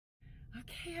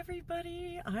Hey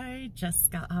everybody, I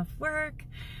just got off work.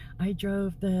 I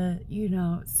drove the,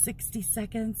 60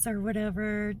 seconds or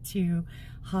whatever to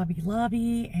Hobby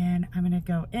Lobby, and I'm gonna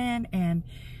go in and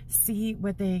see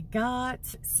what they got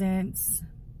since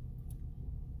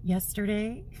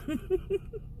yesterday.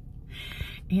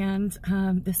 And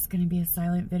this is going to be a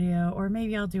silent video, or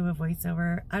maybe I'll do a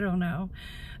voiceover, I don't know,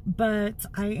 but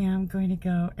I am going to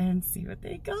go and see what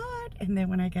they got, and then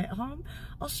when I get home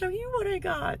I'll show you what I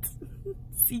got.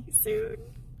 See you soon.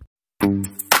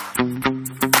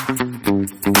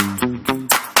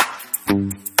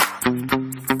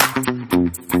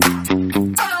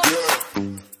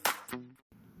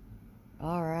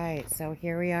 All right, so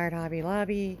here we are at Hobby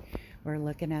Lobby. We're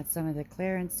looking at some of the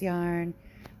clearance yarn,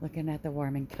 looking at the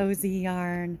warm and cozy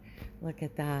yarn. Look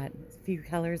at that, a few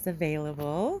colors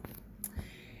available.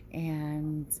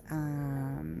 And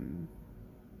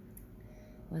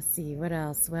let's see, what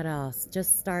else?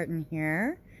 Just starting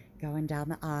here, going down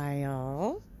the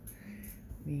aisle.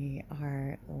 We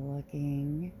are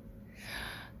looking,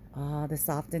 oh, the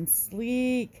soft and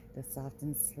sleek,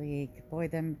 Boy,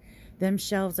 them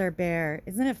shelves are bare.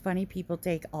 Isn't it funny people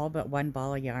take all but one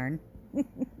ball of yarn?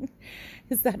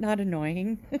 Is that not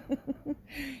annoying?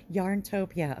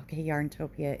 Yarntopia. Okay,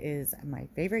 Yarntopia is my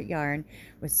favorite yarn.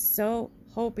 Was so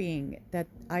hoping that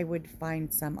I would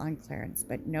find some on clearance,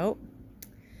 but nope.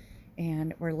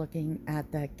 And we're looking at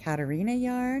the Katarina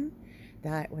yarn.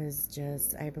 That was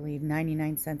just, I believe,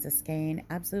 99 cents a skein.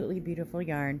 Absolutely beautiful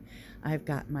yarn. I've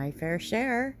got my fair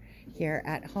share here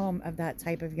at home of that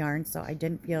type of yarn, so I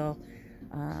didn't feel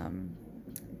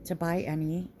to buy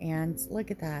any. And look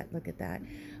at that.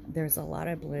 There's a lot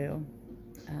of blue.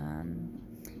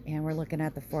 And we're looking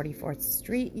at the 44th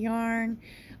Street yarn.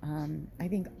 I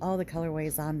think all the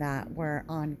colorways on that were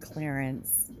on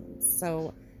clearance.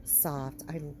 So soft.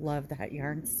 I love that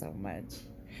yarn so much.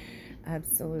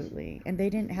 Absolutely. And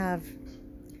they didn't have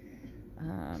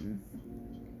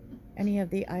any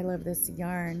of the I love this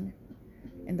yarn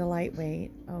in the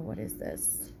lightweight. Oh, what is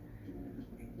this?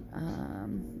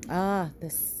 The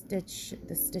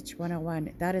Stitch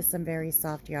 101. That is some very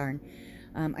soft yarn.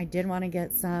 I did want to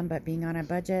get some, but being on a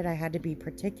budget, I had to be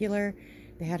particular.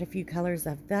 They had a few colors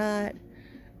of that.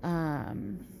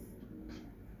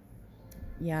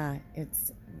 Yeah,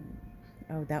 it's,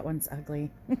 oh, that one's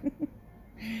ugly.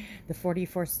 The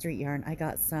 44th Street yarn. I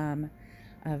got some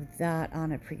of that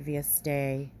on a previous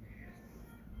day.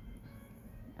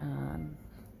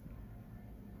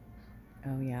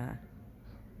 Oh yeah.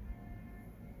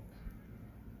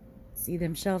 See,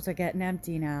 them shelves are getting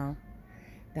empty now.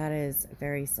 That is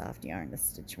very soft yarn, the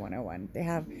Stitch 101. They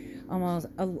have almost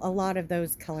a lot of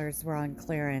those colors were on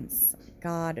clearance.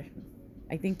 God,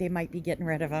 I think they might be getting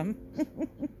rid of them.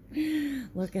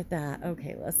 Look at that.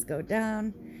 Okay, let's go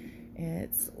down.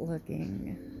 It's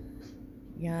looking,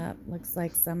 yeah, looks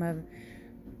like some of,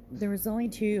 there was only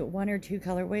one or two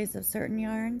colorways of certain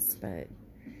yarns, but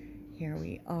here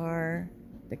we are.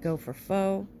 The Go for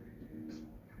Faux.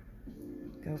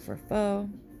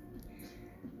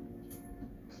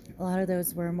 A lot of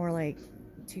those were more like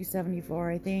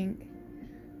 $2.74, I think.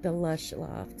 The Lush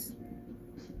Loft.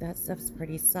 That stuff's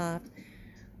pretty soft.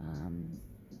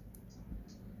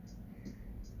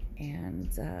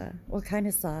 Well, kind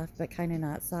of soft, but kind of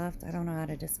not soft. I don't know how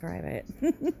to describe it.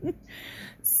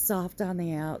 Soft on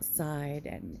the outside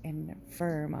and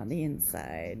firm on the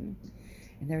inside. And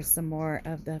there's some more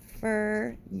of the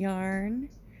fur yarn.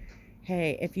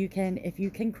 Hey, if you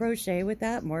can crochet with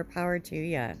that, more power to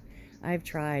you. I've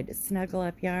tried Snuggle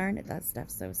Up yarn. That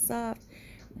stuff's so soft.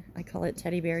 I call it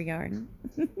teddy bear yarn.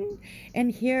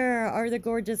 And here are the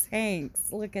gorgeous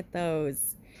hanks. Look at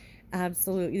those.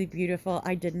 Absolutely beautiful.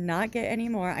 I did not get any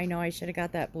more. I know I should have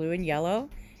got that blue and yellow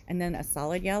and then a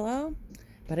solid yellow.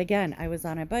 But again, I was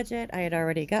on a budget. I had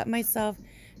already got myself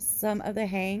some of the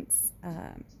hanks.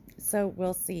 So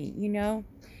we'll see. You know,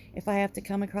 if I have to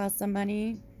come across some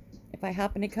money, if I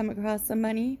happen to come across some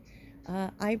money,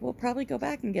 I will probably go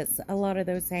back and get a lot of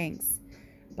those hanks.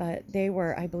 But they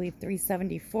were, I believe,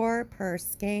 $3.74 per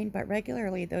skein, but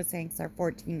regularly those hanks are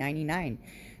 $14.99.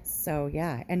 So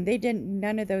yeah, and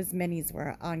none of those minis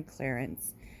were on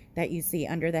clearance that you see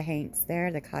under the hanks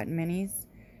there, the cotton minis.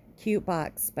 Cute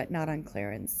box, but not on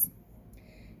clearance.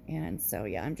 And so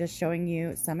yeah, I'm just showing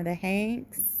you some of the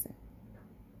hanks.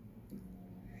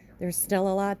 There's still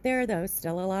a lot there though,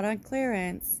 still a lot on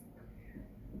clearance.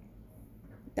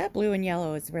 That blue and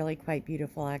yellow is really quite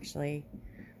beautiful actually.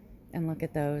 And look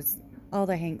at those. All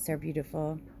the hanks are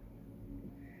beautiful.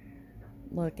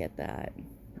 Look at that.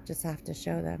 Just have to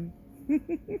show them.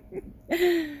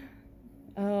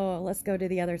 Oh, let's go to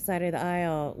the other side of the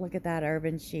aisle. Look at that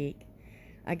urban chic.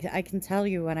 I can tell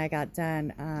you when I got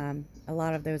done, a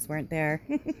lot of those weren't there.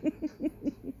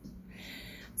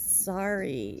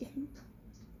 Sorry.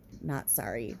 Not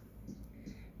sorry.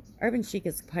 Urban Chic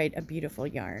is quite a beautiful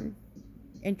yarn.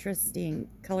 Interesting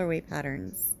colorway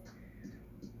patterns.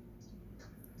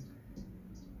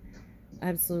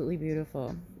 Absolutely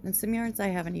beautiful. And some yarns I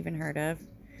haven't even heard of.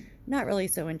 Not really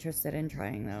so interested in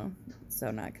trying though. So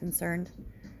not concerned.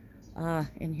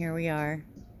 And here we are.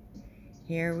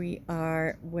 Here we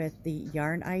are with the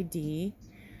Yarn ID.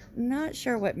 Not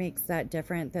sure what makes that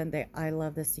different than the I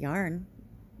Love This Yarn.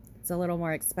 It's a little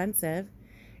more expensive.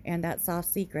 And that Soft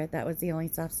Secret, that was the only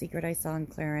Soft Secret I saw on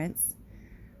clearance.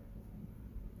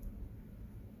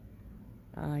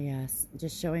 Yes,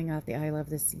 just showing off the I Love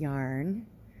This Yarn.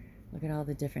 Look at all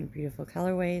the different beautiful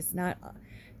colorways. Not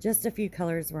just a few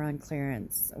colors were on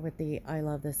clearance with the I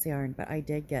Love This Yarn, but I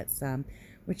did get some,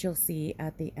 which you'll see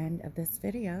at the end of this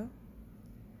video.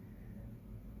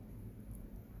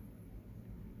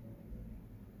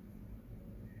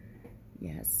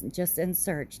 Yes, just in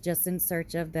search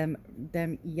of them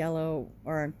yellow,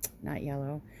 or not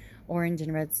yellow, orange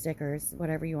and red stickers,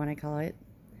 whatever you want to call it.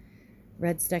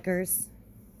 Red stickers.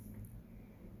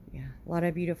 Yeah, a lot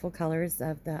of beautiful colors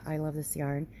of the I Love This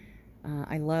Yarn.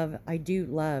 I do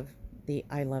love the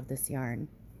I Love This Yarn.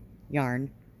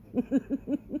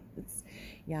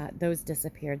 Yeah, those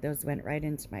disappeared. Those went right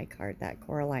into my cart, that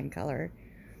Coraline color.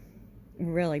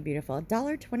 Really beautiful.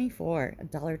 $1.24.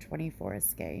 $1.24 a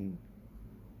skein.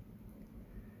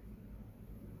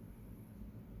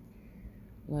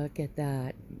 Look at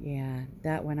that. Yeah,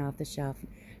 that went off the shelf.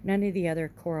 None of the other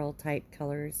coral type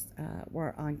colors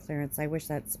were on clearance. I wish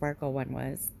that sparkle one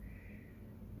was.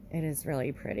 It is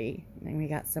really pretty. And we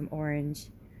got some orange.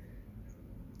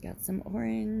 Got some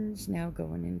orange. Now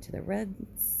going into the red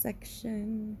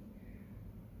section.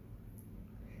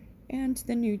 And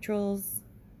the neutrals.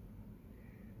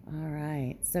 All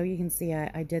right. So you can see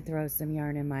I did throw some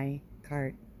yarn in my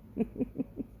cart.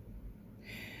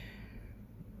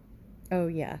 Oh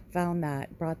yeah, found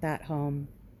that, brought that home.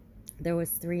 There was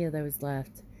 3 of those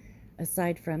left.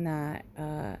 Aside from that,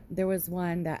 there was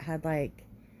one that had like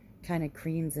kind of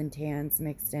creams and tans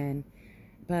mixed in,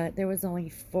 but there was only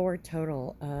 4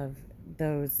 total of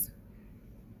those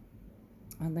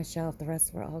on the shelf. The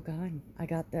rest were all gone.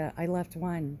 I left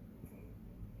one,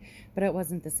 but it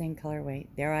wasn't the same colorway.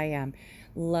 There I am,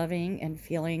 loving and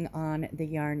feeling on the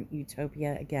Yarn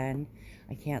Utopia again.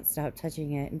 I can't stop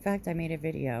touching it. In fact, I made a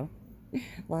video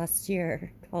last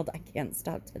year called I Can't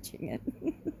Stop Touching It.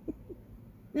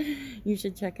 You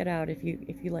should check it out if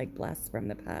you like blasts from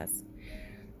the past.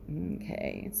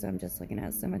 Okay, so I'm just looking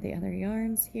at some of the other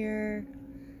yarns here.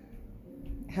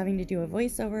 Having to do a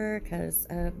voiceover because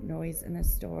of noise in the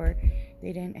store.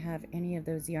 They didn't have any of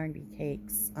those Yarn Bee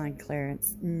cakes on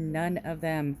clearance. None of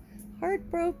them.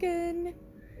 Heartbroken.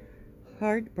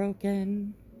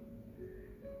 Heartbroken.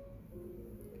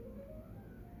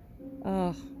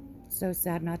 Oh, so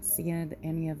sad not to see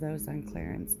any of those on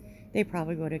clearance. They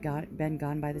probably would have been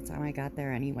gone by the time I got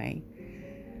there anyway.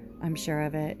 I'm sure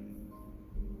of it.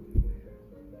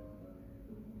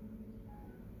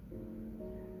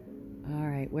 All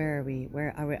right, where are we?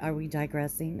 Are we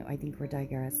digressing? I think we're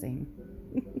digressing.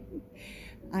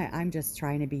 I'm just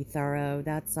trying to be thorough,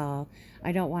 that's all.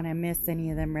 I don't want to miss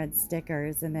any of them red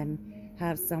stickers and then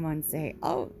have someone say,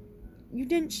 oh, you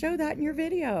didn't show that in your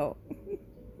video.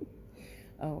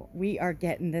 Oh, we are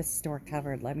getting this store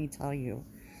covered, let me tell you.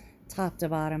 Top to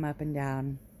bottom, up and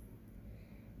down.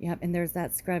 Yep, and there's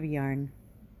that scrubby yarn.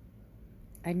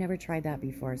 I'd never tried that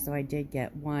before, so I did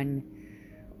get one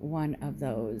of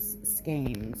those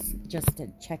skeins just to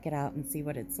check it out and see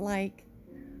what it's like.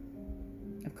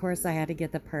 Of course, I had to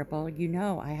get the purple. You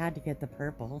know, I had to get the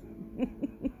purple.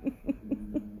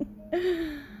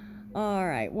 All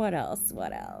right, what else?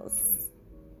 What else?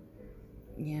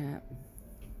 Yeah.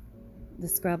 The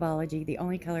Scrubology, the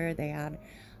only color they had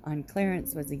on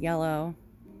clearance was a yellow.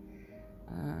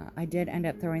 I did end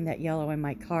up throwing that yellow in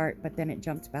my cart, but then it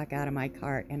jumped back out of my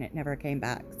cart and it never came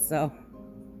back. So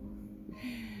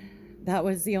that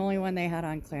was the only one they had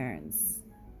on clearance.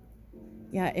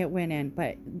 Yeah, it went in,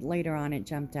 but later on it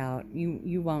jumped out.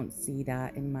 You won't see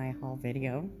that in my haul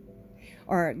video.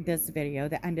 Or this video,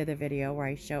 the end of the video where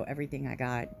I show everything I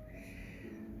got.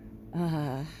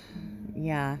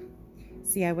 Yeah.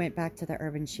 See, I went back to the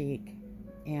Urban Chic,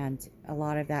 and a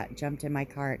lot of that jumped in my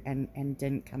cart and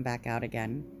didn't come back out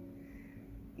again.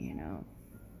 You know.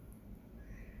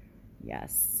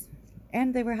 Yes.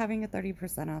 And they were having a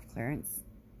 30% off clearance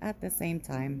at the same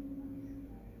time.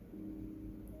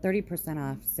 30%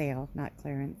 off sale, not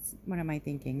clearance. What am I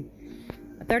thinking?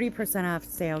 A 30% off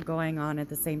sale going on at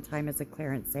the same time as a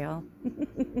clearance sale.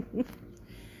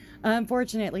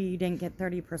 Unfortunately, you didn't get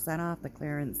 30% off the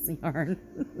clearance yarn.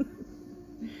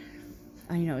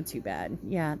 I know, too bad.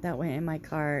 Yeah, that went in my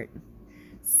cart.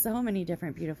 So many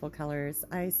different beautiful colors.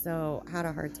 I so had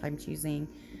a hard time choosing,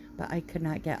 but I could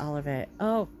not get all of it.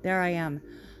 Oh, there I am.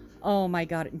 Oh my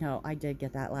god, no, I did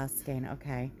get that last skein.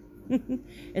 Okay.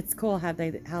 It's cool how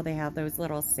they have those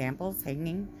little samples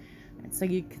hanging so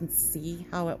you can see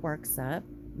how it works up.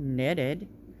 Knitted.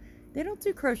 They don't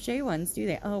do crochet ones, do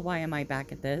they? Oh, why am I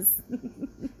back at this?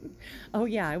 Oh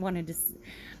yeah, I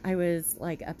was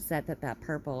like upset that that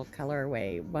purple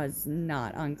colorway was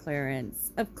not on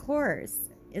clearance. Of course.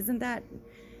 Isn't that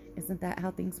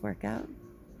how things work out?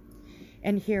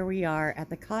 And here we are at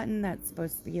the cotton that's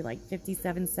supposed to be like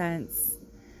 57 cents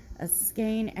a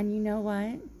skein. And you know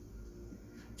what?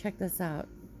 Check this out.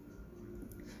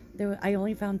 I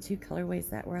only found 2 colorways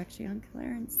that were actually on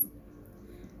clearance.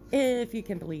 If you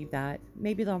can believe that.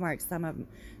 Maybe they'll mark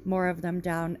more of them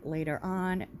down later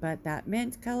on. But that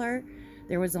mint color,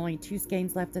 there was only 2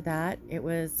 skeins left of that. It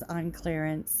was on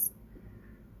clearance.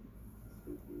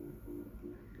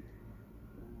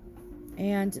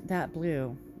 And that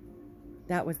blue,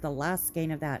 that was the last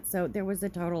skein of that. So there was a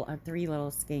total of 3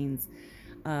 little skeins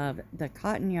of the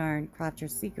cotton yarn Craft Your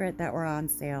Secret that were on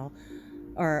sale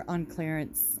or on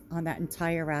clearance on that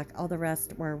entire rack. All the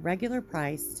rest were regular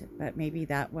priced, but maybe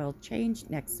that will change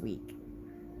next week.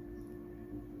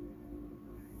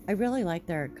 I really like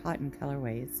their cotton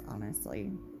colorways,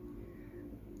 honestly.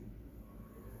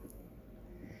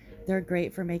 They're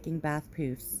great for making bath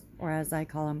poofs, or as I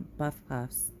call them, buff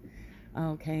puffs.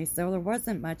 Okay, so there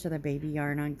wasn't much of the baby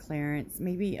yarn on clearance,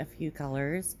 maybe a few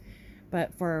colors,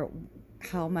 but for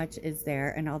how much is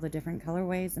there and all the different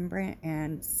colorways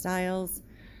and styles.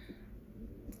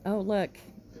 Oh, look,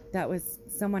 that was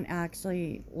someone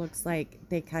actually looks like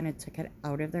they kind of took it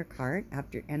out of their cart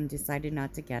after and decided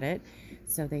not to get it.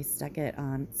 So they stuck it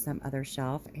on some other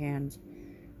shelf and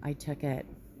I took it.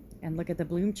 And look at the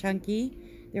Bloom Chunky.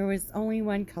 There was only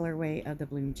 1 colorway of the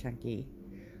Bloom Chunky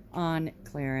on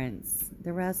clearance.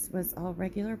 The rest was all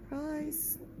regular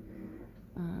price.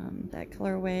 That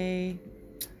colorway,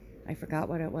 I forgot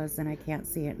what it was and I can't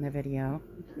see it in the video.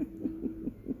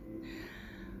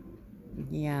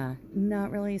 Yeah,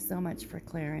 not really so much for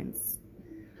clearance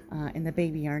in the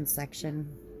baby yarn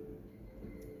section.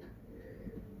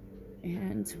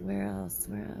 And where else?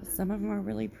 Some of them are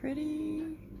really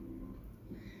pretty.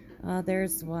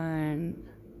 There's one.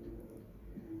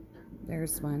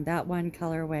 That one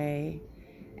colorway.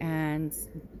 And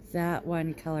that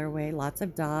one colorway. Lots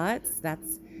of dots.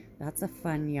 That's a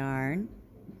fun yarn.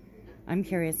 I'm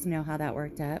curious to know how that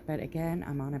worked out. But again,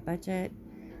 I'm on a budget.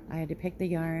 I had to pick the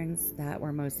yarns that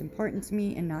were most important to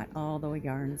me and not all the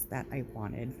yarns that I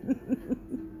wanted.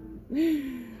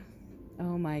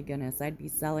 Oh my goodness, I'd be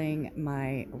selling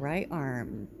my right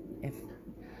arm if,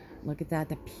 look at that,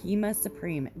 the Pima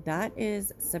Supreme. That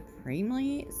is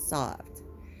supremely soft.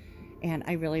 And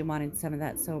I really wanted some of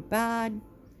that so bad.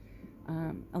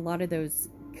 A lot of those,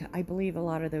 I believe a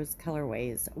lot of those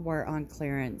colorways were on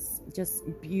clearance. Just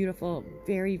beautiful,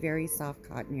 very, very soft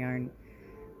cotton yarn.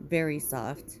 Very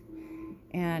soft.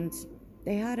 And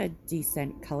they had a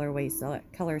decent color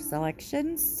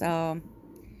selection. So,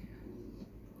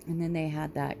 and then they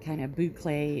had that kind of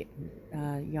boucle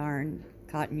yarn,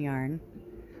 cotton yarn,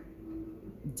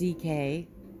 DK,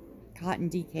 cotton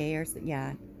DK, or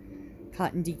yeah,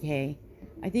 cotton DK.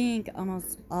 I think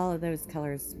almost all of those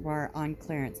colors were on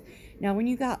clearance. Now, when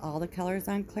you got all the colors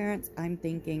on clearance, I'm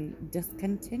thinking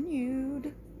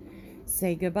discontinued.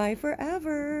 Say goodbye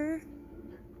forever.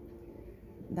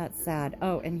 That's sad.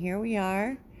 Oh, and here we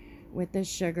are with the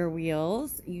sugar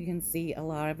wheels. You can see a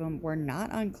lot of them were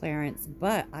not on clearance,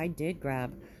 but I did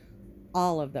grab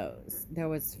all of those. There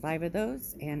was 5 of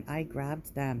those, and I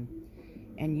grabbed them.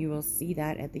 And you will see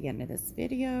that at the end of this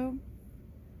video.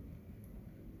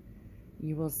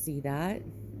 You will see that,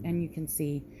 and you can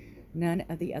see none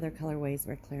of the other colorways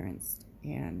were clearanced.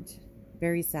 And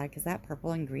very sad, because that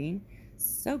purple and green,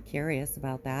 so curious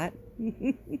about that.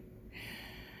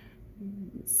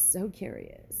 So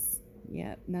curious.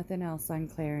 Yep, nothing else on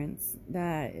clearance.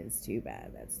 That is too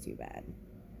bad. That's too bad.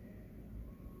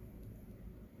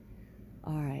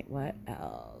 All right, what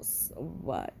else?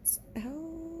 What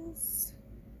else?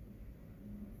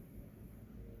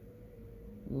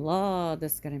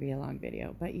 This is going to be a long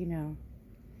video, but you know,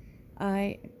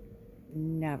 I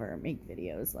never make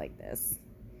videos like this.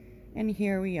 And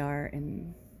here we are,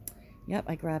 and yep,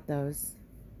 I grabbed those.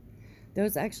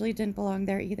 Those actually didn't belong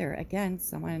there either. Again,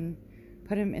 someone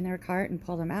put them in their cart and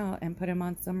pull them out and put them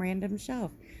on some random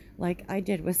shelf, like I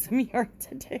did with some yarn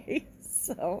today.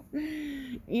 So,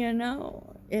 you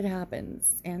know, it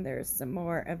happens. And there's some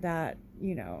more of that,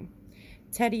 you know,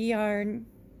 teddy yarn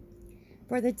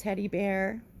for the teddy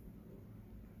bear.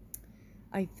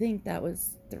 I think that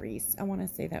was I want to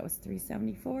say that was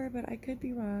 $3.74, but I could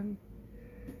be wrong.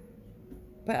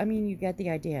 But I mean, you get the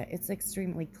idea. It's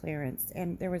extremely clearance,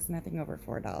 and there was nothing over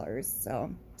 $4.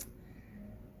 So,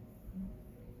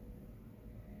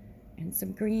 and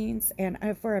some greens. And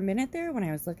for a minute there, when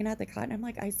I was looking at the cotton, I'm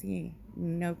like, I see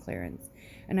no clearance.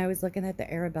 And I was looking at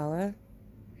the Arabella,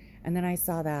 and then I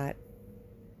saw that.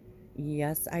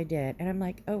 Yes, I did. And I'm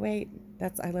like, oh wait,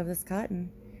 I love this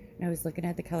cotton. And I was looking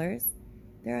at the colors.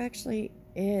 There actually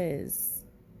is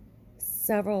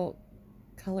several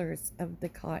colors of the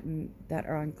cotton that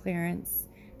are on clearance.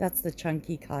 That's the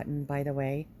chunky cotton, by the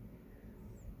way.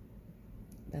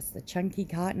 That's the chunky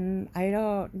cotton. I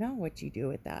don't know what you do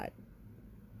with that.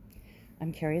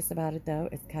 I'm curious about it though.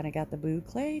 It's kind of got the blue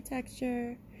clay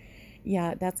texture.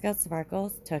 Yeah, that's got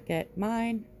sparkles. Took it.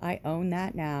 Mine. I own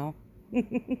that now.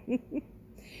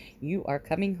 You are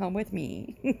coming home with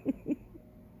me.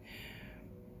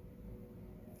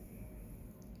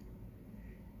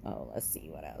 Oh, let's see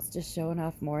what else. Just showing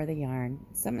off more of the yarn.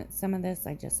 Some of this,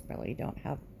 I just really don't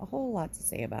have a whole lot to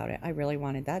say about it. I really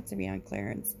wanted that to be on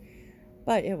clearance,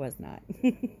 but it was not.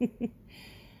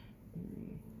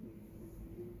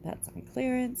 That's on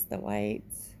clearance, the white.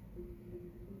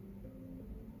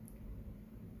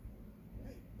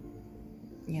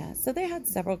 Yeah, so they had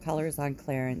several colors on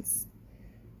clearance.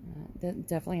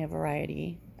 Definitely a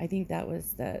variety. I think that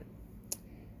was the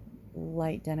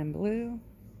light denim blue,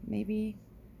 maybe.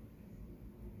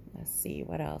 Let's see,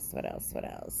 what else?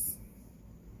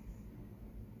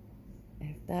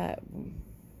 If that,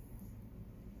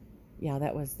 yeah,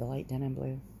 that was the light denim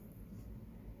blue.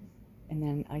 And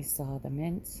then I saw the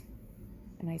mint,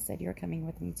 and I said, you're coming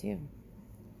with me too.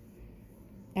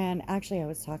 And actually, I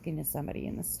was talking to somebody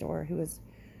in the store who was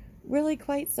really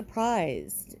quite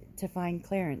surprised to find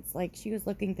clearance. Like, she was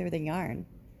looking through the yarn,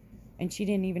 and she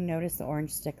didn't even notice the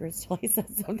orange stickers till I said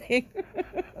something.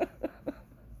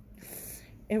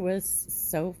 It was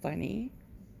so funny.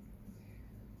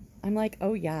 I'm like,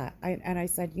 oh yeah. And I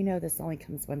said, you know, this only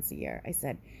comes once a year. I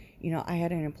said, you know, I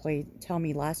had an employee tell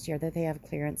me last year that they have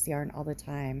clearance yarn all the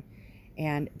time.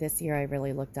 And this year I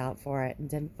really looked out for it and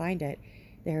didn't find it.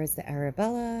 There is the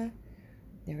Arabella.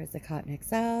 There is the Cotton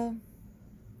XL.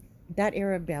 That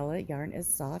Arabella yarn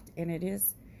is soft, and it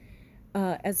is,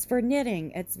 as for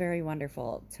knitting, it's very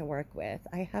wonderful to work with.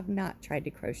 I have not tried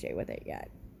to crochet with it yet.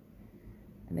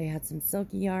 And they had some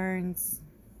silky yarns.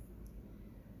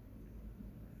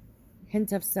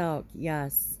 Hint of silk,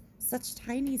 yes. Such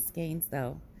tiny skeins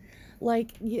though.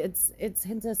 Like, it's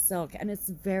hint of silk, and it's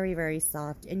very, very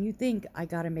soft. And you think, I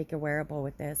gotta make a wearable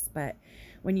with this, but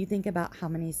when you think about how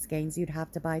many skeins you'd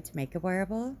have to buy to make a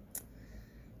wearable,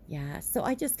 yeah, so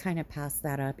I just kind of passed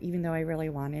that up, even though I really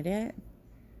wanted it.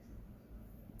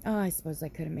 Oh, I suppose I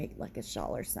could have made like a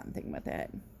shawl or something with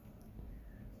it.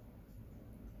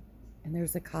 And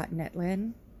there's a cottonette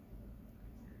Lynn,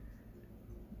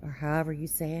 or however you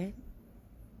say it.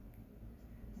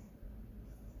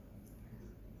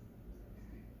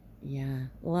 Yeah,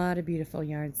 a lot of beautiful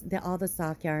yarns. All the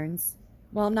sock yarns.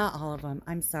 Well, not all of them.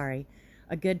 I'm sorry.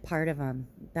 A good part of them.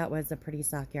 That was a pretty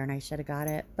sock yarn. I should have got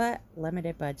it, but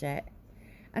limited budget.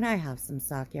 And I have some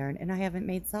sock yarn, and I haven't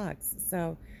made socks,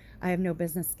 so I have no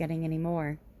business getting any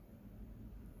more.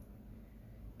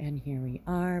 And here we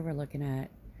are. We're looking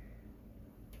at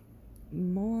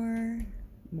more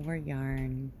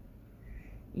yarn.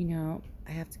 You know,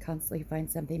 I have to constantly find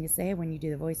something to say when you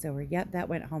do the voiceover. Yep, that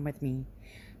went home with me.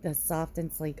 The soft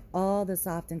and sleek, all the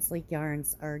soft and sleek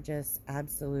yarns are just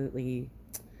absolutely,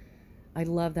 I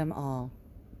love them all.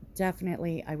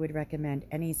 Definitely, I would recommend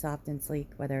any soft and sleek,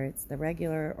 whether it's the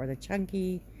regular or the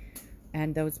chunky.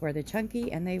 And those were the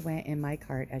chunky, and they went in my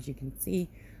cart. As you can see,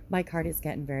 my cart is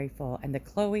getting very full. And the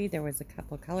Chloe, there was a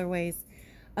couple colorways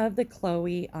of the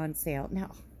Chloe on sale. Now,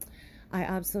 I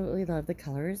absolutely love the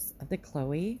colors of the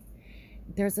Chloe.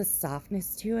 There's a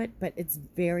softness to it, but it's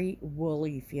very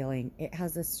woolly feeling. It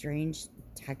has a strange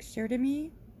texture to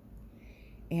me,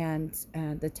 and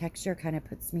the texture kind of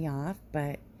puts me off,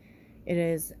 but it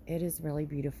is really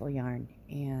beautiful yarn.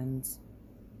 And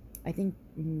I think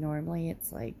normally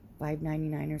it's like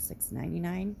 $5.99 or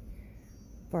 $6.99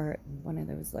 for one of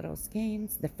those little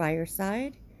skeins. The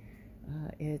Fireside,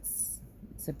 it's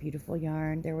a beautiful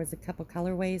yarn. There was a couple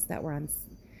colorways that were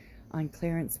on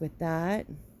clearance with that.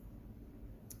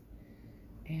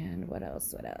 And what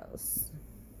else?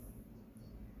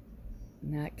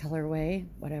 in that colorway,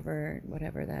 whatever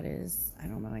that is. I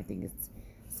don't know. I think it's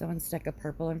someone stuck a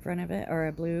purple in front of it, or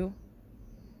a blue.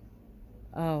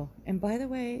 Oh, and by the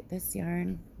way, this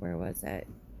yarn, where was it?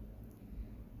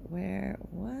 Where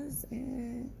was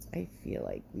it? I feel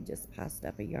like we just passed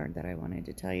up a yarn that I wanted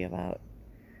to tell you about.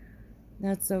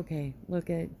 That's okay. Look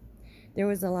at, there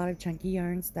was a lot of chunky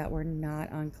yarns that were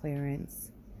not on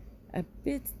clearance. A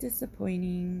bit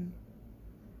disappointing.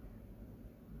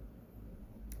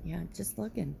 Yeah, just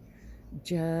looking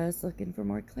for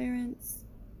more clearance.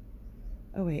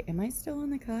 Oh wait, am I still on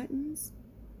the cottons?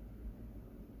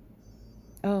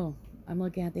 Oh, I'm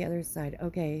looking at the other side.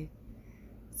 Okay,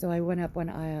 so I went up one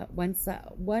aisle,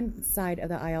 one side of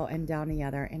the aisle and down the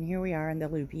other, and here we are in the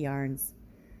loopy yarns.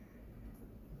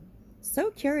 So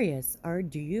curious,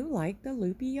 do you like the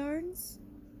loopy yarns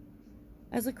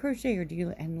as a crocheter? Do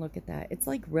you? And look at that, it's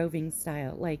like roving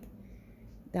style, like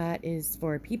that is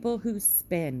for people who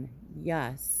spin.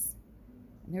 Yes,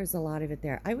 and there's a lot of it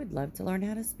there. I would love to learn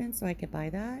how to spin so I could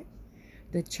buy that.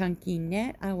 The chunky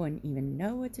knit, I wouldn't even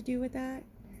know what to do with that.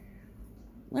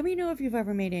 Let me know if you've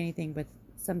ever made anything with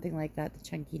something like that, the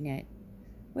chunky knit.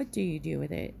 What do you do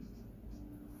with it?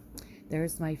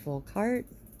 There's my full cart.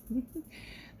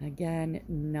 Again,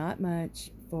 not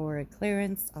much for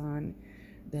clearance on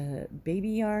the baby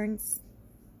yarns,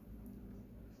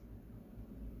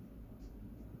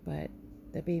 but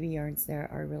the baby yarns there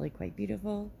are really quite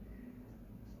beautiful.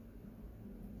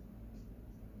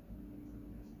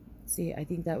 See, I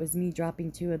think that was me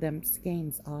dropping 2 of them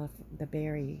skeins off the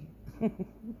berry.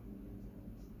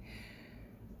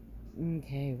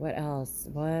 Okay, what else?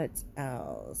 What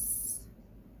else?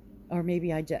 Or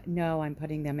maybe no, I'm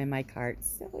putting them in my cart.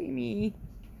 Silly me.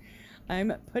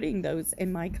 I'm putting those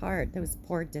in my cart. Those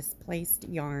poor displaced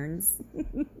yarns.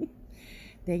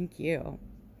 Thank you.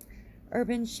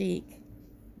 Urban Chic,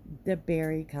 the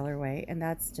berry colorway, and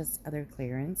that's just other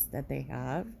clearance that they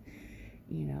have.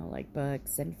 You know, like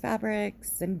books and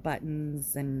fabrics and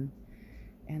buttons and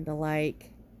the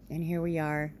like. And here we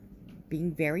are,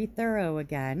 being very thorough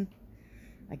again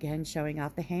showing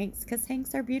off the hanks, because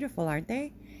hanks are beautiful, aren't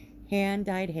they?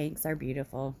 Hand-dyed hanks are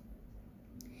beautiful,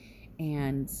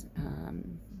 and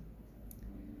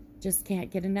just can't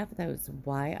get enough of those.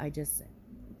 Why?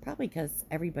 Probably because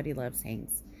everybody loves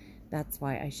hanks. That's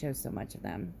why I show so much of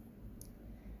them.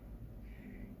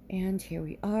 And here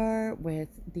we are with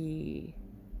the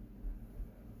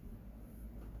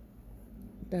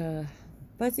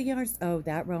fuzzy yarns. Oh,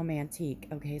 that romantique.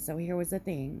 Okay, so here was the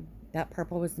thing. That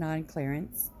purple was not on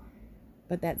clearance,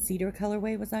 but that cedar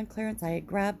colorway was on clearance. I had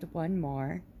grabbed one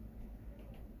more,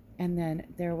 and then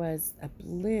there was a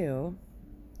blue.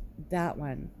 That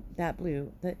one, that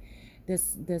blue,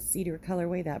 the cedar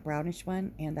colorway, that brownish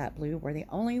one, and that blue were the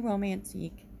only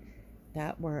romantique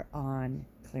that were on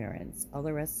clearance. All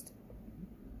the rest,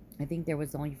 I think there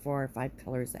was only 4 or 5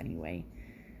 colors anyway,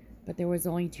 but there was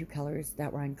only 2 colors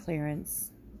that were on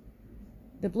clearance.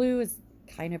 The blue is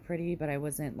kind of pretty, but I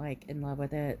wasn't like in love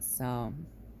with it, so.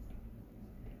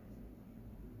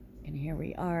 And here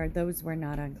we are. Those were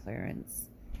not on clearance,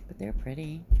 but they're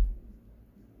pretty.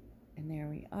 And there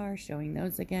we are, showing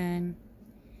those again.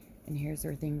 And here's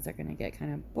where things are going to get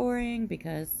kind of boring,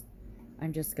 because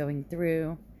I'm just going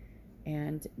through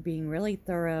and being really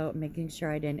thorough, making sure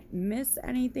I didn't miss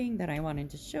anything that I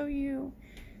wanted to show you,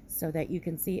 so that you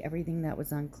can see everything that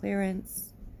was on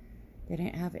clearance. They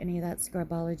didn't have any of that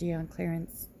Scrubology on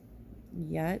clearance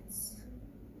yet.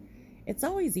 It's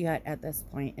always yet at this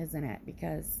point, isn't it?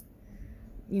 Because,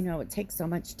 you know, it takes so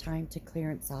much time to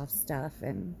clearance off stuff.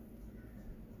 And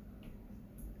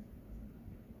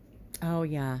oh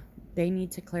yeah, they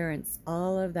need to clearance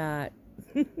all of that.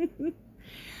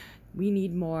 We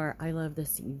need more. I love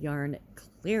this yarn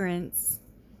clearance,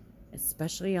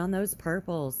 especially on those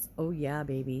purples. Oh yeah,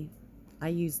 baby. I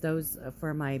use those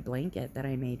for my blanket that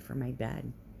I made for my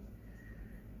bed.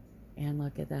 And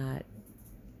look at that.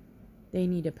 They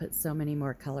need to put so many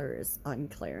more colors on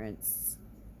clearance.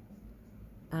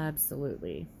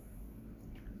 Absolutely.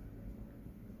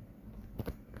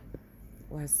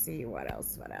 Let's see, what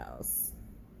else?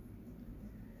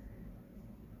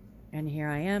 And here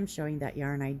I am showing that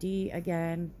yarn ID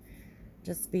again.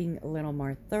 Just being a little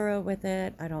more thorough with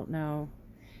it. I don't know.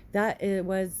 That it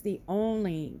was the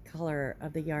only color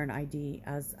of the yarn ID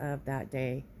as of that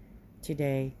day,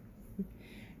 today,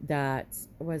 that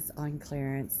was on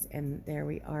clearance. And there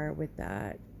we are with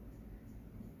that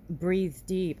Breathe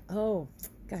Deep. Oh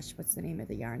gosh, what's the name of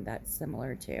the yarn that's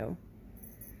similar to?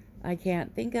 I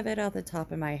can't think of it off the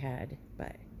top of my head,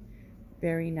 but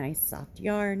very nice soft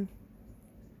yarn.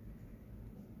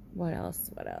 What else?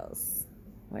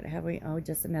 What have we? Oh,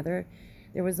 just another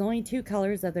There was only 2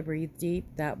 colors of the Breathe Deep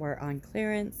that were on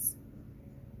clearance.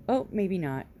 Oh, maybe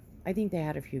not. I think they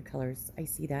had a few colors. I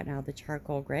see that now, the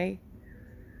charcoal gray.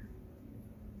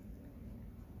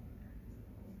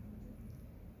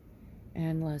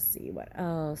 And let's see what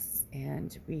else.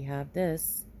 And we have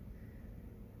this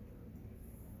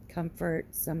comfort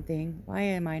something. Why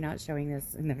am I not showing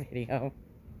this in the video?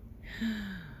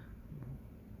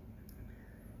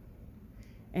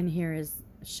 And here is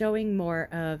showing more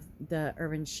of the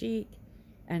urban chic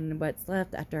and what's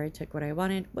left after I took what I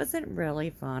wanted. Wasn't really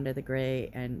fond of the gray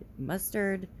and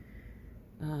mustard.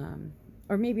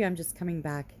 Or maybe I'm just coming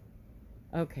back.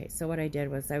 Okay, so what I did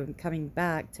was I'm coming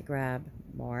back to grab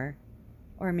more.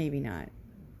 Or maybe not.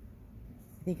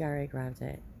 I think I already grabbed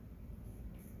it.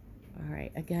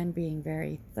 Alright, again, being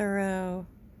very thorough.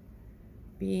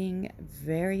 Being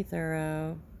very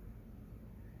thorough.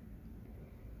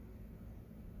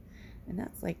 And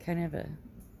that's like kind of a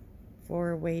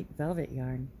 4-weight velvet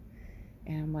yarn.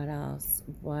 And what else?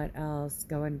 What else?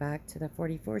 Going back to the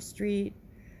 44th Street.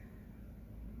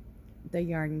 The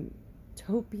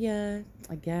Yarntopia.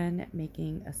 Again,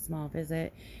 making a small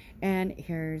visit. And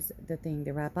here's the thing,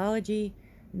 the Rapology.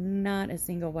 Not a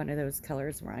single one of those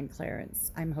colors were on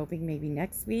clearance. I'm hoping maybe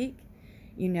next week.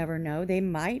 You never know. They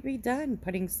might be done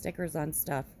putting stickers on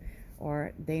stuff.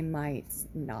 Or they might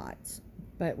not.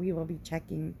 But we will be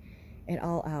checking it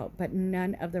all out. But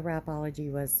none of the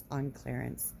Rapology was on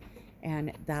clearance.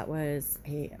 And that was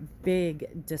a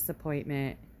big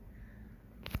disappointment.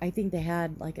 I think they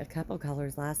had like a couple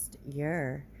colors last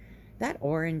year. That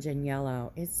orange and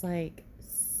yellow, it's like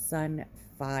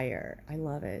sunfire. I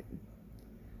love it.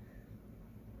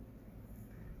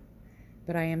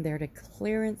 But I am there to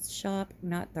clearance shop,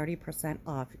 not 30%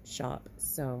 off shop.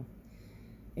 So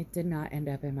it did not end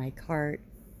up in my cart.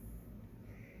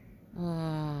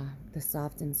 The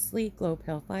soft and sleek low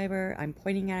pill fiber. I'm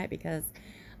pointing at it because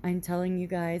I'm telling you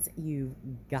guys, you've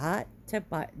got to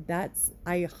buy.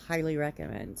 I highly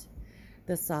recommend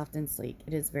the soft and sleek.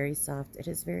 It is very soft. It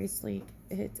is very sleek.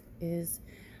 It is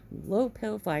low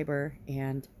pill fiber,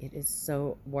 and it is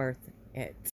so worth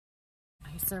it.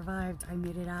 I survived. I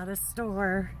made it out of the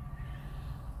store.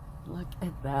 Look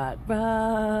at that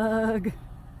bug.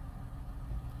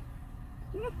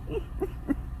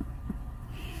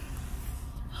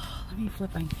 Let me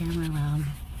flip my camera around.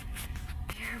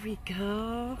 There we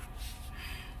go.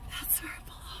 That's where it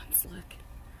belongs. Look.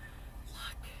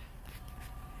 Look.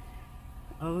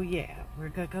 Oh yeah, we're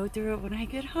gonna go through it when I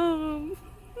get home.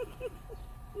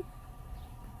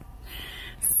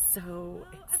 So, hello,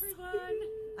 everyone.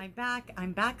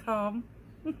 I'm back home.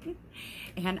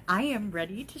 And I am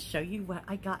ready to show you what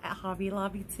I got at Hobby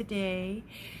Lobby today.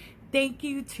 Thank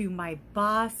you to my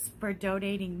boss for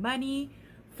donating money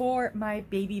for my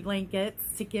baby blankets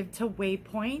to give to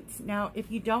Waypoint. Now, if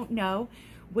you don't know,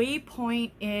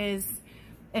 Waypoint is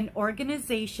an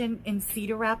organization in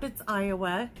Cedar Rapids,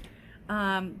 Iowa.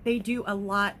 They do a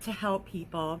lot to help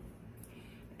people,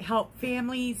 help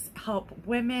families, help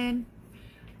women,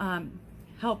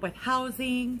 help with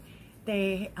housing.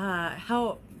 They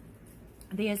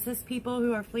they assist people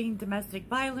who are fleeing domestic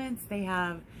violence. They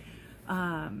have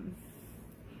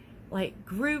like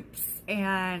groups,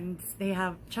 and they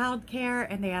have childcare,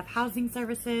 and they have housing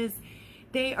services.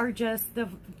 They are just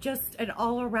an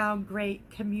all-around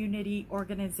great community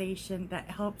organization that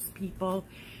helps people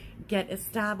get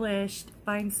established,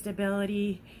 find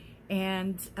stability,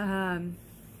 and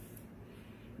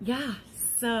yeah,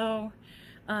 so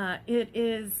it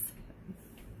is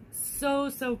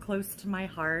so close to my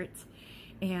heart,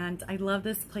 and I love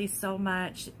this place so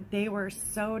much. They were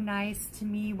so nice to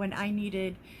me when I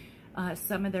needed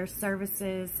some of their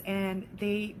services, and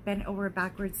they bent over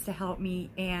backwards to help me,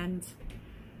 and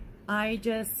I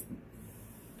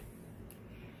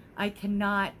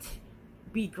cannot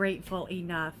be grateful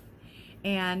enough.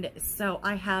 And so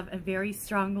I have a very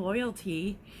strong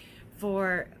loyalty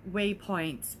for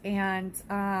Waypoint, and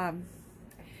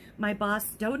my boss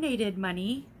donated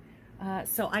money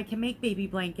so I can make baby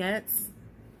blankets.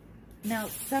 Now,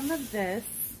 some of this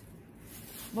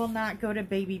will not go to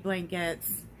baby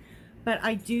blankets, but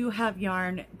I do have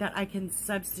yarn that I can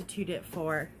substitute it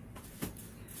for,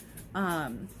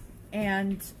 and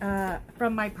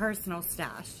from my personal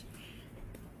stash.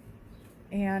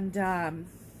 And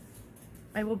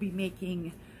I will be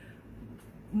making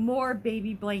more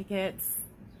baby blankets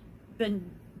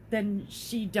than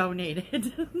she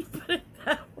donated. Put it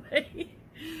that way.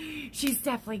 She's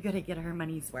definitely gonna get her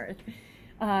money's worth.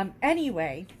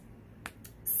 Anyway,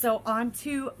 so on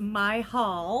to my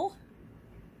haul.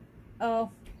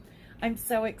 Oh, I'm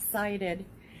so excited.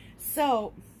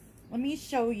 So let me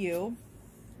show you.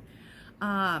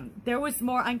 There was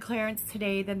more on clearance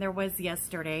today than there was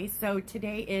yesterday. So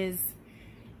today is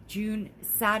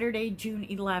Saturday, June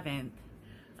 11th.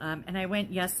 And I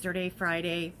went yesterday,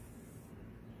 Friday.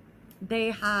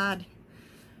 They had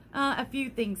a few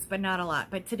things, but not a lot.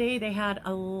 But today they had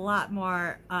a lot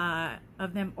more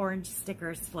of them orange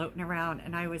stickers floating around,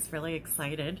 and I was really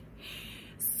excited.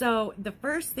 So the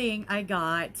first thing I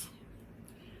got,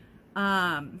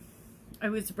 I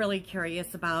was really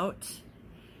curious about,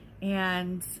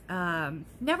 and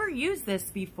never used this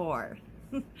before.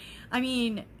 I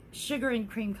mean, sugar and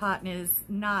cream cotton is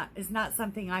not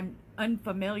something I'm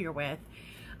unfamiliar with.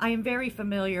 I am very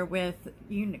familiar with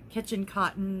kitchen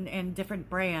cotton and different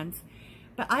brands,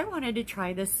 but I wanted to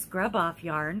try this scrub off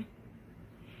yarn,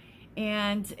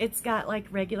 and it's got like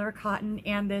regular cotton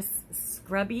and this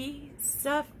scrubby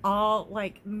stuff all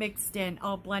like mixed in,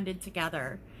 all blended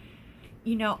together.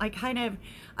 You know,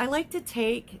 I like to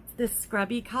take the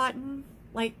scrubby cotton,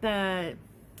 like the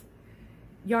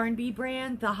Yarn Bee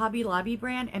brand, the Hobby Lobby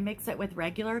brand, and mix it with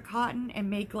regular cotton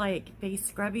and make like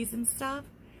face scrubbies and stuff.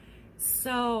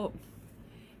 So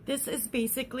this is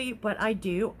basically what I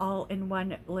do all in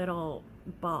one little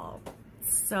ball.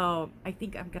 So I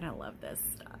think I'm gonna love this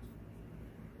stuff.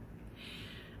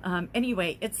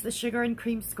 Anyway, it's the sugar and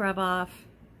cream scrub off.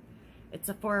 It's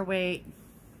a 4-weight.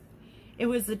 It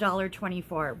was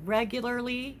 $1.24,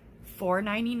 regularly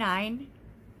 $4.99,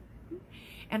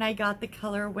 and I got the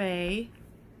colorway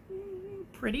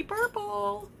Pretty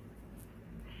Purple.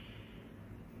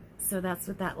 So that's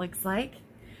what that looks like.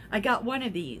 I got one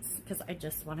of these because I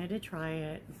just wanted to try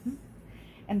it.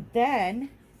 And then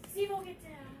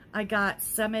I got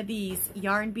some of these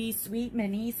Yarn Bee Sweet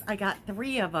Minis. I got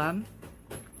 3 of them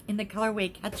in the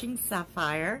colorway Catching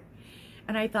Sapphire.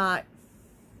 And I thought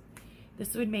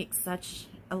this would make such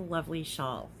a lovely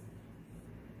shawl.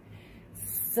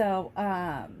 So,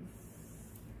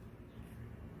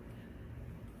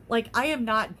 like, I am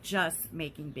not just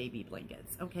making baby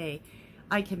blankets, okay?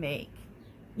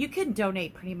 You can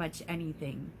donate pretty much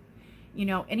anything. You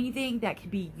know, anything that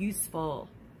could be useful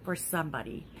for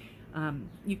somebody,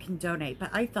 you can donate.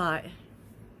 But I thought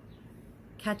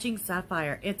Catching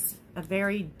Sapphire, it's a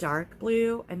very dark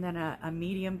blue, and then a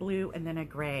medium blue, and then a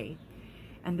gray.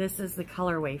 And this is the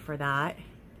colorway for that.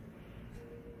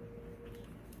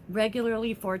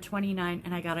 Regularly $4.29,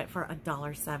 and I got it for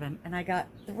 $1.07. And I got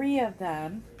 3 of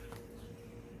them.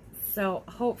 So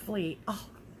hopefully, oh,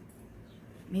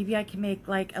 maybe I can make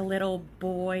like a little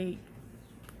boy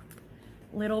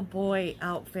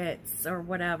outfits or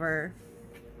whatever.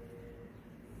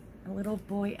 A little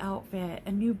boy outfit,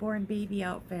 a newborn baby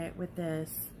outfit with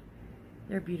this.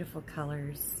 They're beautiful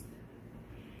colors.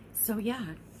 So yeah.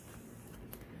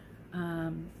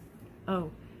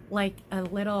 Oh, like a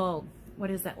little, what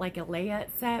is that? Like a layette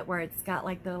set where it's got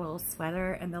like the little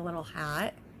sweater and the little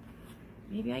hat.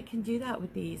 Maybe I can do that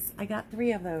with these. I got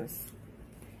 3 of those.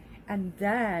 And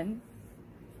then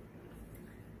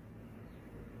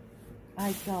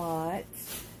I got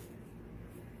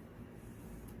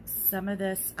some of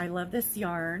this I Love This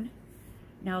yarn.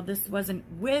 Now this wasn't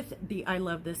with the I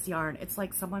Love This yarn. It's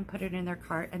like someone put it in their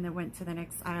cart and then went to the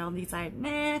next aisle and decided,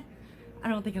 nah, I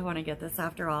don't think I want to get this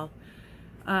after all.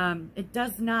 It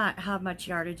does not have much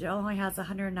yardage. It only has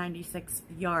 196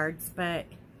 yards, but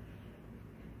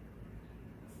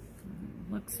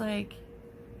looks like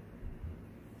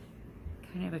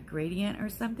kind of a gradient or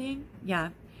something. Yeah,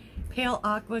 pale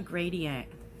aqua gradient.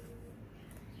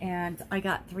 And I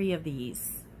got 3 of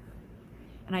these.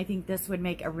 And I think this would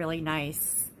make a really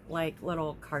nice, like,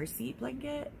 little car seat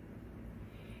blanket.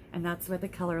 And that's what the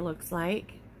color looks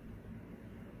like.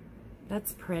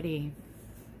 That's pretty.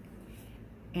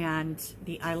 And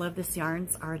the I Love This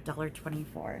yarns are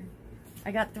 $1.24.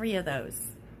 I got 3 of those.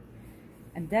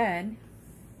 And then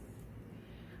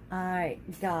I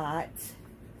got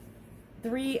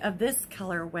 3 of this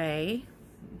colorway,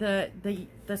 the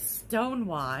Stone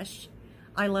Wash.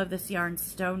 I Love This yarn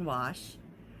Stone Wash,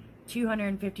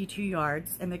 252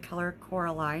 yards, in the color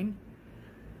Coraline.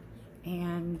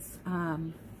 And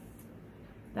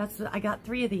that's what I got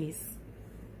 3 of these.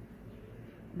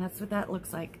 And that's what that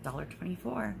looks like,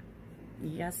 $1.24.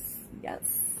 Yes,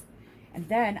 yes. And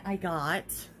then I got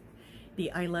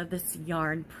the I Love This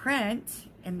yarn print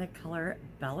in the color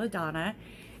Belladonna.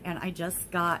 And I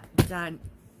just got done.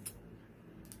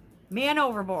 Man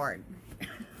overboard.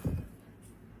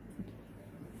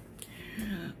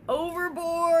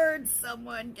 Overboard.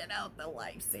 Someone get out the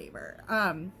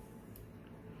lifesaver.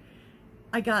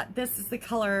 I got, this is the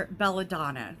color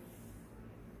Belladonna.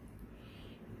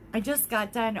 I just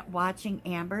got done watching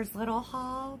Amber's little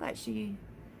haul that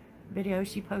video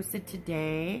she posted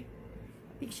today.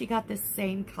 think she got this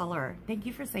same color. Thank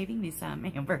you for saving me some,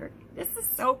 Amber. This is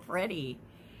so pretty.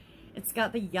 It's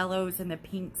got the yellows and the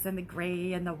pinks and the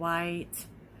gray and the white.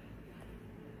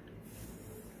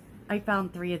 I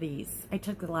found 3 of these. I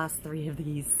took the last 3 of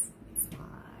these. It's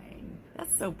fine.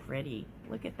 That's so pretty.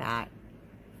 Look at that.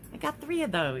 I got 3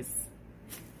 of those.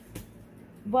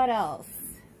 What else?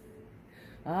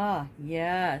 Ah,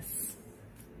 yes.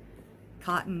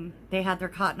 Cotton. They had their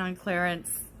cotton on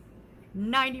clearance.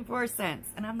 94 cents.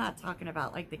 And I'm not talking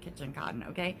about like the kitchen cotton,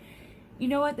 okay? You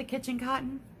know what? The kitchen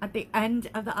cotton at the end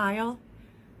of the aisle,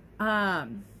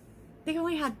 they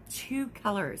only had 2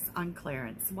 colors on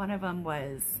clearance. One of them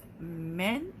was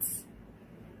mint.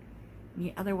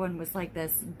 The other one was like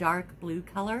this dark blue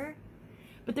color.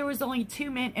 But there was only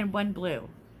 2 mint and 1 blue.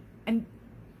 And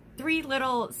 3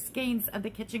 little skeins of the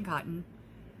kitchen cotton.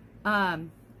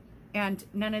 And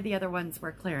none of the other ones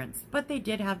were clearance. But they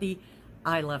did have the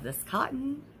I Love This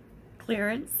Cotton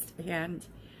clearance. And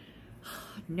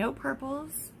no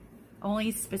purples.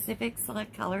 Only specific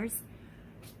select colors.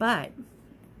 But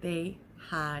they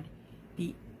had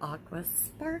the Aqua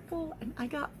Sparkle. And I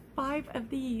got 5 of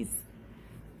these.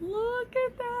 Look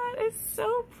at that. It's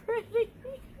so pretty.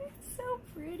 It's so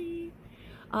pretty.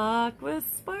 Aqua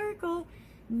Sparkle.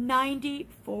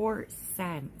 94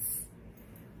 cents.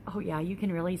 Oh yeah, you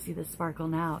can really see the sparkle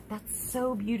now. That's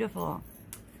so beautiful.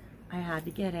 I had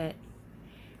to get it.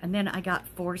 And then I got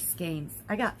 4 skeins.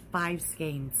 I got 5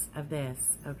 skeins of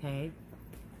this, okay?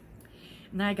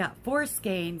 And then I got 4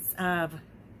 skeins of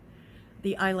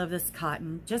the I Love This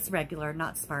Cotton. Just regular,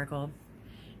 not sparkle.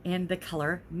 And the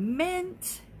color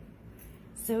mint.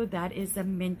 So that is a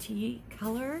minty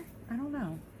color. I don't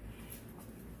know.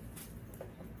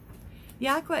 The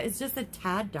aqua is just a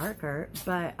tad darker,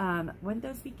 but wouldn't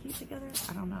those be cute together?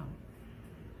 I don't know.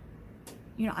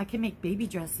 You know, I can make baby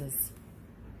dresses.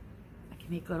 I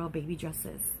can make little baby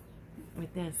dresses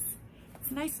with this. It's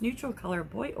a nice neutral color,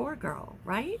 boy or girl,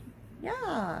 right?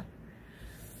 Yeah.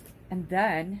 And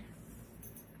then,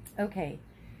 okay,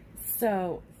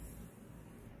 so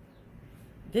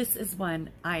this is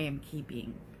one I am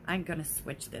keeping. I'm going to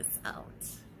switch this out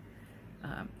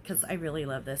because I really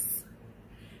love this.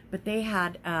 But they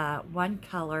had one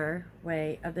color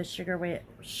way of the sugar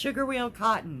wheel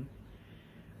cotton.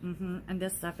 And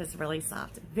this stuff is really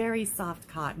soft. Very soft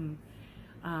cotton.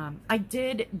 I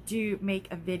did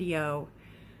make a video,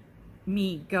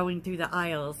 me going through the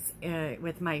aisles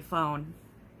with my phone.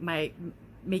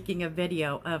 Making a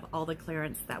video of all the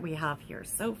clearance that we have here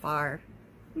so far.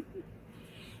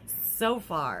 So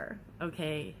far,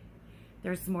 okay.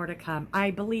 There's more to come.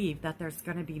 I believe that there's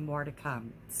going to be more to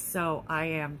come. So I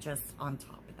am just on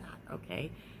top of that, okay?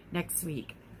 Next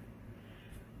week.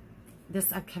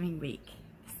 This upcoming week.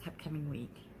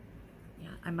 Yeah,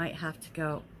 I might have to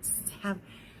go have...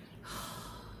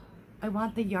 I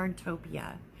want the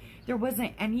Yarntopia. There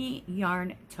wasn't any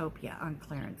Yarntopia on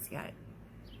clearance yet.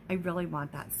 I really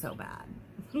want that so bad.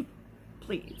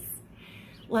 Please.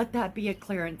 Let that be a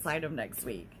clearance item next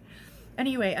week.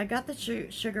 Anyway, I got the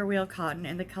sugar wheel cotton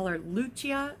in the color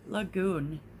Lucia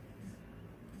Lagoon.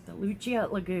 The Lucia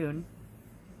Lagoon.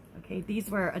 Okay, these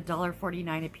were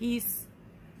 $1.49 a piece.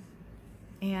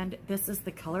 And this is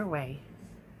the colorway.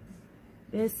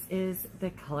 This is the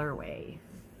colorway.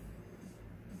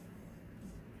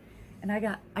 And I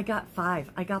got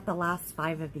 5. I got the last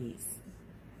 5 of these.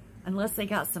 Unless they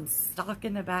got some stock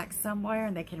in the back somewhere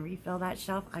and they can refill that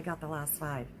shelf, I got the last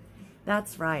 5.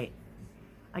 That's right.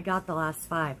 I got the last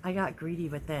 5. I got greedy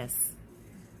with this.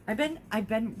 I've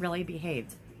been really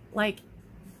behaved. Like,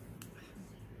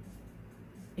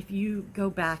 if you go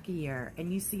back a year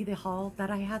and you see the haul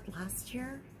that I had last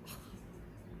year,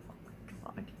 oh my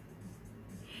God.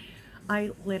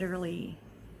 I literally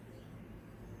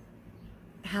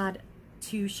had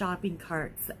 2 shopping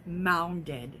carts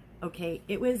mounded, okay?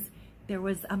 There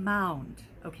was a mound,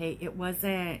 okay? It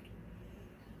wasn't,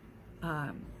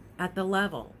 at the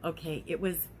level, okay? It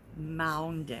was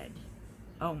mounded.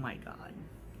 Oh my God.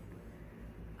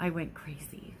 I went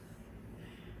crazy.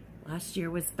 Last year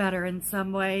was better in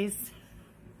some ways,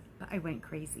 but I went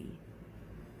crazy.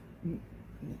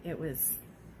 I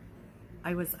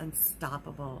was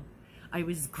unstoppable. I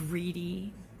was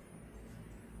greedy.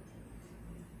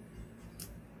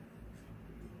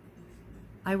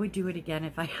 I would do it again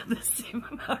if I had the same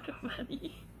amount of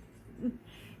money.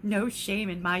 No shame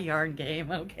in my yarn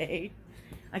game, okay?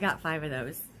 I got 5 of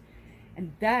those.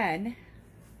 And then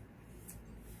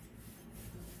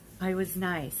I was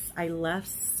nice. I left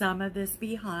some of this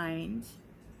behind.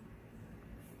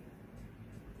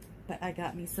 But I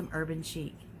got me some Urban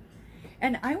Chic.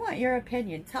 And I want your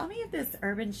opinion. Tell me if this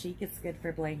Urban Chic is good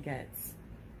for blankets.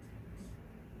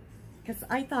 because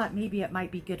I thought maybe it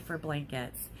might be good for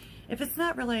blankets. If it's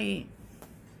not really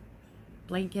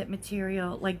blanket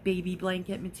material, like baby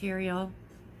blanket material,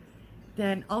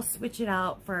 then I'll switch it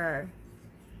out for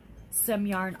some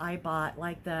yarn I bought,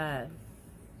 like the,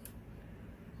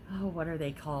 oh, what are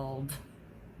they called?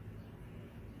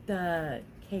 The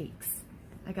cakes.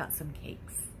 I got some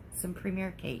cakes, some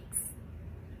Premier cakes.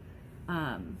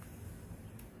 I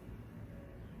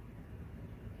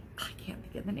can't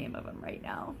think of the name of them right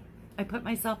now. I put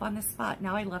myself on the spot.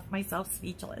 Now I left myself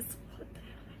speechless. What the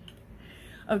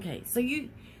heck? Okay, so you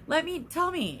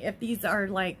tell me if these are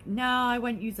like, no, I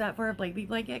wouldn't use that for a baby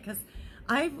blanket, because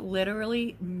I've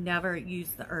literally never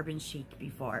used the Urban Chic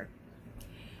before.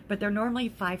 But they're normally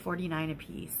 $5.49 a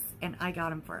piece, and I got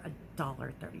them for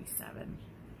 $1.37.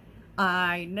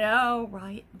 I know,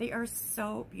 right? They are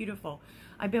so beautiful.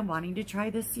 I've been wanting to try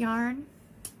this yarn,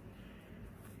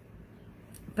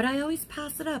 but I always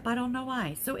pass it up. I don't know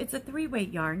why. So it's a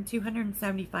 3-weight yarn,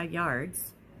 275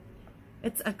 yards.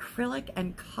 It's acrylic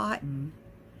and cotton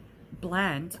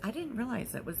blend. I didn't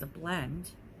realize it was a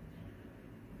blend.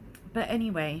 But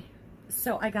anyway,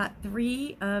 so I got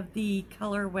 3 of the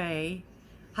colorway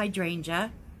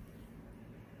hydrangea.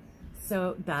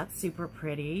 So that's super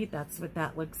pretty. That's what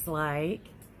that looks like.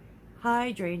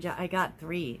 Hydrangea, I got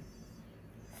 3.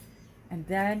 And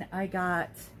then I got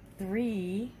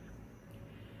 3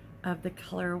 of the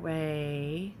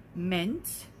colorway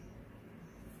mint.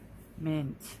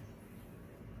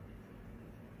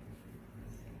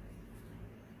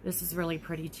 This is really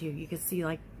pretty too. You can see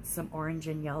like some orange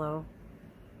and yellow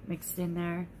mixed in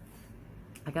there.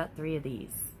 I got 3 of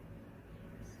these.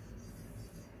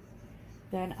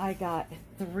 Then I got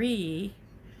 3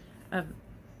 of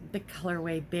the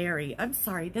colorway berry. I'm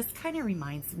sorry, this kind of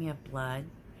reminds me of blood.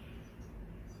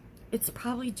 It's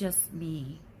probably just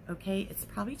me, okay? It's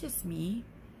probably just me.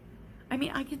 I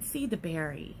mean, I can see the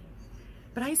berry,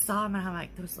 but I saw them and I'm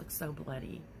like, those look so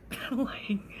bloody.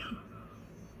 Like,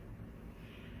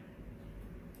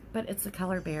 but it's a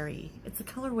color berry. It's a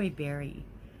colorway berry.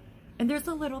 And there's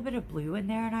a little bit of blue in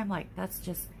there, and I'm like, that's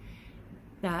just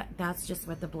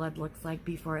what the blood looks like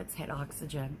before it's hit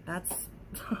oxygen. That's,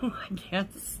 I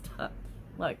can't stop.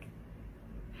 Look.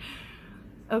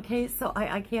 Okay, so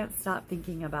I can't stop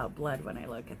thinking about blood when I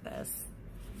look at this.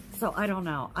 So I don't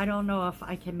know. I don't know if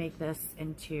I can make this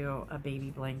into a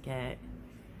baby blanket.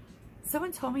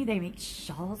 Someone told me they make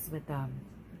shawls with them.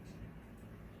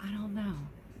 I don't know.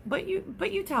 But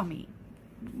you tell me.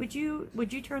 Would you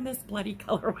turn this bloody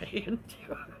colorway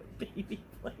into a baby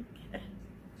blanket?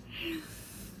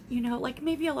 You know, like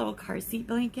maybe a little car seat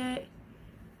blanket.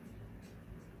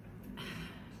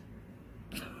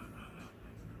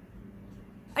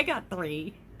 I got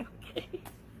 3. Okay.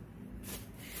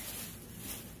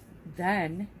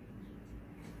 Then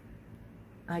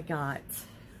I got,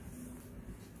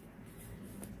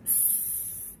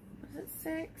 was it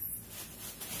 6?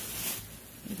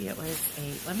 Maybe it was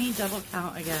 8. Let me double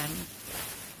count again.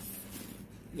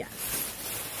 Yes.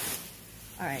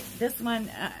 All right, this one,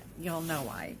 you'll know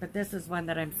why, but this is one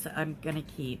that I'm gonna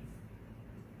keep.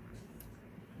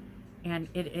 And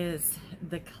it is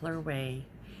the colorway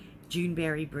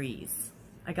Juneberry Breeze.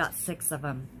 I got 6 of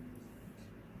them.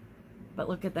 But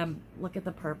look at them, look at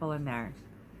the purple in there.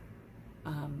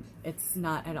 It's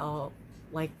not at all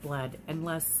like blood,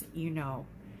 unless, you know,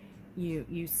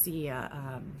 you see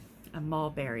a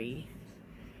mulberry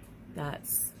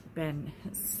that's been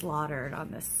slaughtered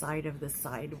on the side of the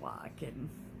sidewalk, and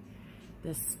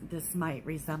this might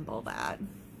resemble that,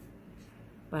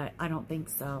 but I don't think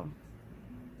so.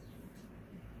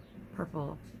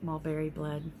 Purple mulberry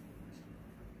blood.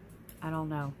 I don't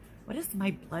know. What is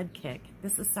my blood kick?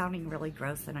 This is sounding really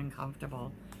gross and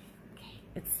uncomfortable. Okay,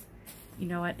 it's, you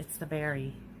know what? It's the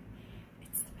berry.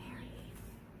 It's the berry.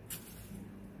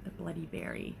 The bloody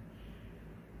berry.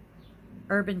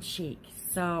 Urban Chic.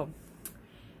 So,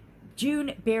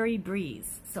 Juneberry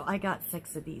Breeze. So I got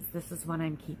 6 of these. This is one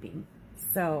I'm keeping.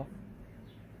 So,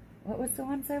 what was the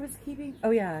ones I was keeping? Oh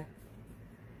yeah.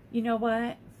 You know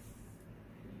what?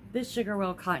 This sugar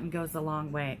roll cotton goes a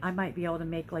long way. I might be able to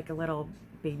make like a little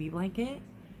baby blanket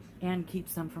and keep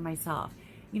some for myself.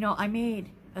 You know, I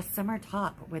made a summer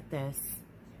top with this.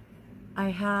 I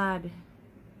had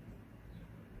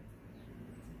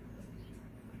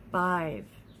 5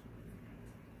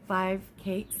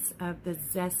 cakes of the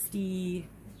zesty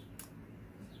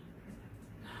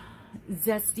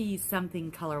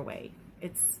something colorway.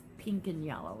 It's pink and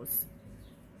yellows.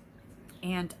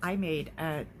 And I made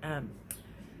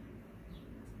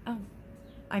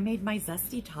I made my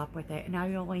zesty top with it, and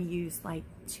I only used like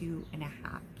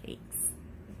 2.5 cakes.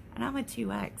 And I'm a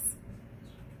 2X.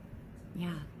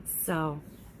 Yeah, so,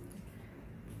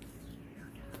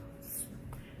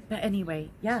 but anyway,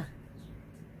 yeah.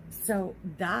 So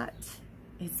that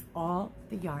is all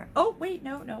the yarn. Oh, wait,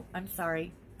 no, I'm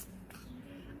sorry.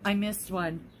 I missed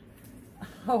one.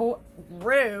 Oh,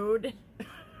 rude.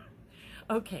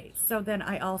 Okay, so then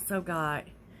I also got,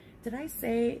 did I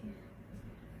say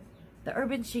the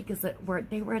Urban Chic is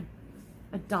they were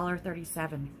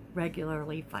 $1.37,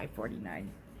 regularly $5.49.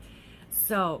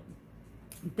 So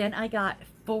then I got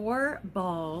 4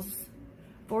 balls,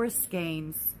 4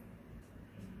 skeins.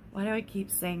 Why do I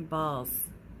keep saying balls?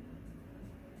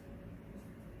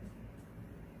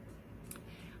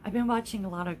 I've been watching a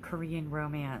lot of Korean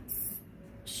romance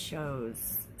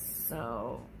shows,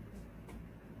 so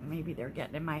maybe they're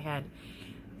getting in my head.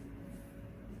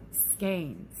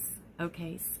 Skeins,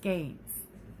 okay, skeins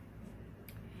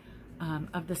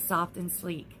of the soft and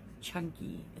sleek,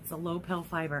 chunky. It's a low pill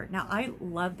fiber. Now, I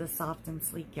love the soft and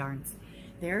sleek yarns.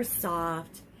 They're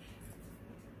soft.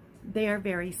 They are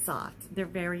very soft. They're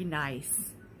very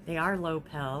nice. They are low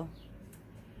pill.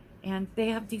 And they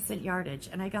have decent yardage.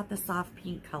 And I got the soft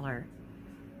pink color.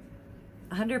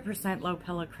 100% low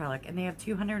pill acrylic. And they have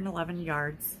 211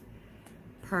 yards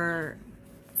per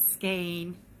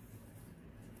skein.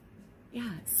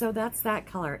 Yeah, so that's that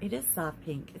color. It is soft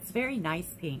pink. It's very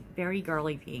nice pink. Very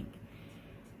girly pink.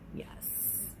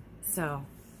 Yes. So,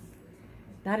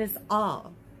 that is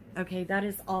all. Okay, that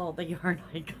is all the yarn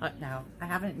I got now. I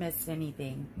haven't missed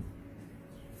anything.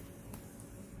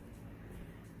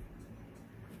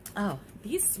 Oh,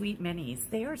 these sweet minis.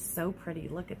 They are so pretty.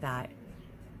 Look at that.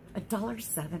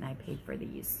 $1.07 I paid for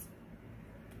these.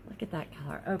 Look at that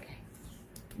color. Okay.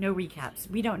 No recaps.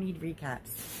 We don't need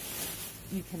recaps.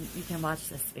 You can watch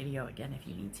this video again if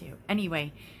you need to.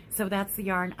 Anyway, so that's the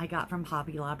yarn I got from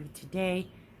Hobby Lobby today,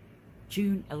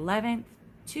 June 11th,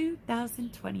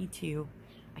 2022.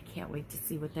 I can't wait to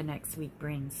see what the next week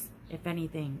brings. If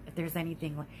anything, if there's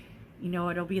anything, you know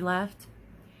what'll be left?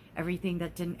 Everything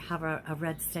that didn't have a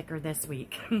red sticker this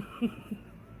week.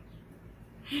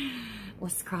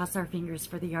 Let's cross our fingers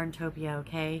for the Yarntopia,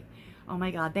 okay? Oh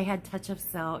my God, they had Touch of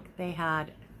Silk. They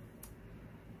had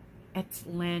It's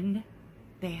Lynn.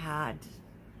 They had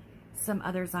some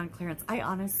others on clearance. I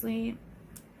honestly,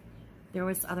 there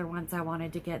was other ones I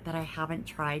wanted to get that I haven't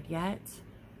tried yet.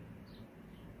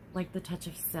 Like the Touch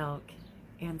of Silk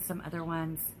and some other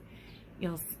ones.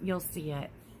 You'll see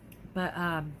it. But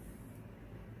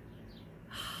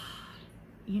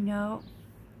you know,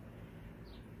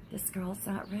 this girl's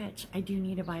not rich. I do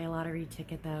need to buy a lottery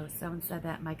ticket though. Someone said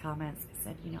that in my comments. I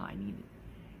said, you know, you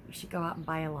should go out and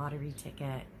buy a lottery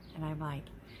ticket. And I'm like,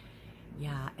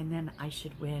 yeah, and then I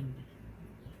should win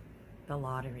the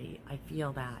lottery. I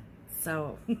feel that.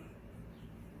 So it's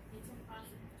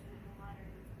impossible to win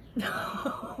the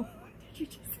lottery. No. Did you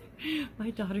just, my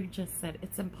daughter just said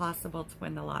it's impossible to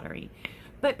win the lottery.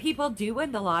 But people do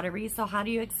win the lottery, so how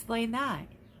do you explain that?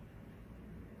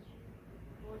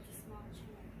 Well, it's a small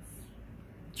chance.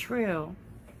 True.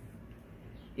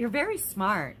 You're very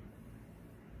smart.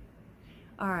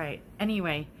 All right.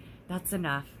 Anyway, that's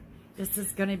enough. This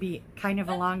is going to be kind of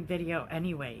a long video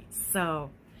anyway, so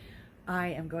I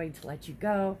am going to let you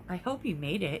go. I hope you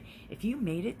made it. If you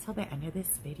made it till the end of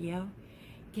this video,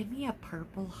 give me a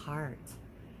purple heart.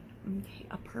 Okay,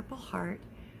 a purple heart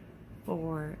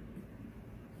for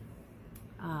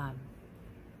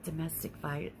domestic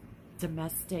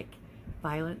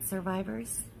violence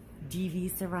survivors,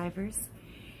 DV survivors,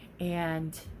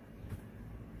 and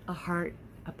a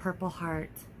purple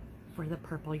heart for the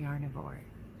purple Yarnivore.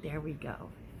 There we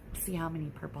go. See how many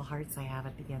purple hearts I have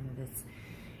at the end of this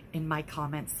in my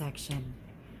comment section.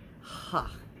 Huh.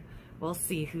 We'll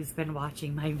see who's been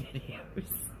watching my videos.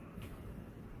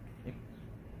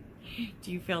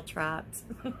 Do you feel trapped?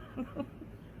 I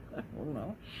don't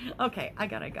know. Okay, I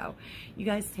gotta go. You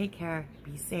guys take care.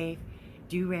 Be safe.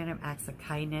 Do random acts of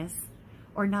kindness.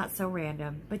 Or not so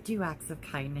random, but do acts of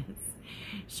kindness.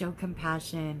 Show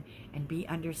compassion and be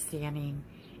understanding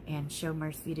and show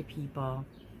mercy to people.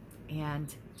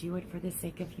 And do it for the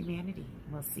sake of humanity.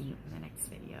 We'll see you in the next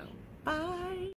video. Bye.